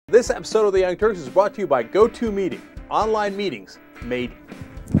This episode of The Young Turks is brought to you by GoToMeeting, online meetings made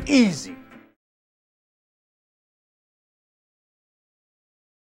easy.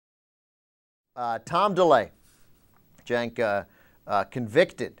 Tom DeLay, Cenk,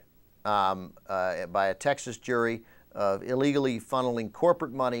 convicted by a Texas jury of illegally funneling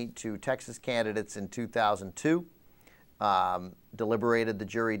corporate money to Texas candidates in 2002. Deliberated, the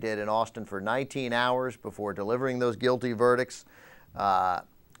jury did, in Austin for 19 hours before delivering those guilty verdicts.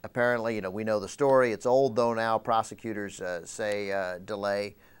 Apparently, we know the story. It's old, though, now. Prosecutors say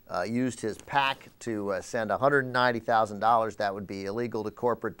DeLay used his PAC to send $190,000. That would be illegal to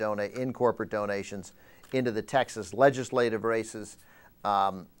corporate donations into the Texas legislative races,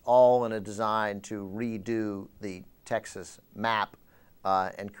 all in a design to redo the Texas map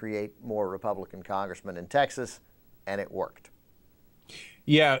and create more Republican congressmen in Texas, and it worked.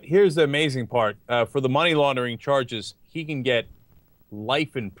 Yeah, here's the amazing part. For the money laundering charges, he can get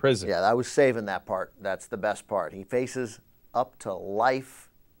life in prison. Yeah, I was saving that part. That's the best part. He faces up to life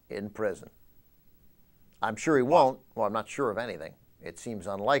in prison. I'm sure he won't. Well, I'm not sure of anything. It seems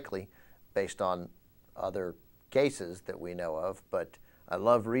unlikely based on other cases that we know of, but I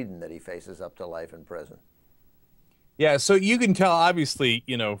love reading that he faces up to life in prison. Yeah, so you can tell, obviously,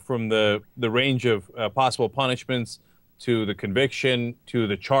 from the range of possible punishments to the conviction to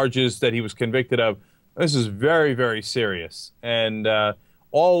the charges that he was convicted of, this is very, very serious. And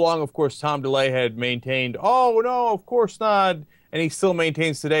all along, of course, Tom DeLay had maintained, oh, no, of course not. And he still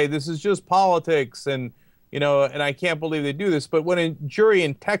maintains today, this is just politics. And, and I can't believe they do this. But when a jury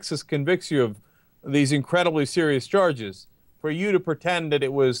in Texas convicts you of these incredibly serious charges, for you to pretend that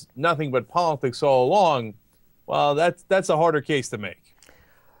it was nothing but politics all along, well, that's a harder case to make.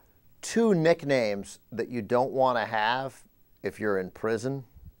 Two nicknames that you don't want to have if you're in prison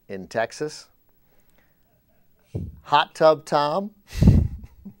in Texas. Hot Tub Tom.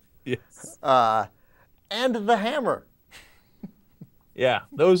 Yes. And the Hammer. Yeah,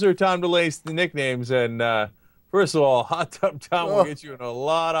 those are Tom DeLay's nicknames. And first of all, Hot Tub Tom will get you in a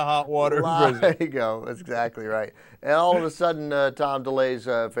lot of hot water in prison. There you go. That's exactly right. And all of a sudden, Tom DeLay's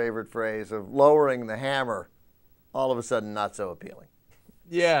favorite phrase of lowering the hammer, all of a sudden not so appealing.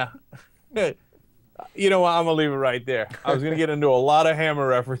 Yeah. You know what? I'm going to leave it right there. I was going to get into a lot of hammer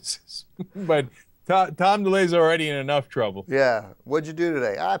references, but Tom DeLay's already in enough trouble. Yeah. What'd you do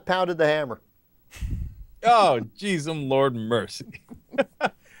today? I pounded the hammer. Oh, geez, Lord mercy.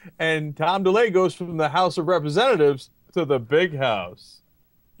 And Tom DeLay goes from the House of Representatives to the big house.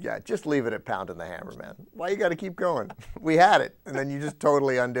 Yeah, just leave it at pounding the hammer, man. Why you got to keep going? We had it, and then you just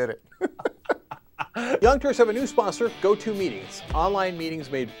totally undid it. Young Turks have a new sponsor, GoToMeeting. Online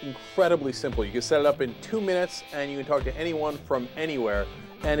meetings made incredibly simple. You can set it up in 2 minutes, and you can talk to anyone from anywhere.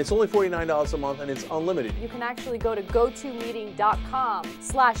 And it's only $49 a month, and it's unlimited. You can actually go to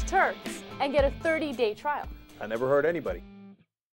gotomeeting.com/Turks and get a 30-day trial. I never heard anybody.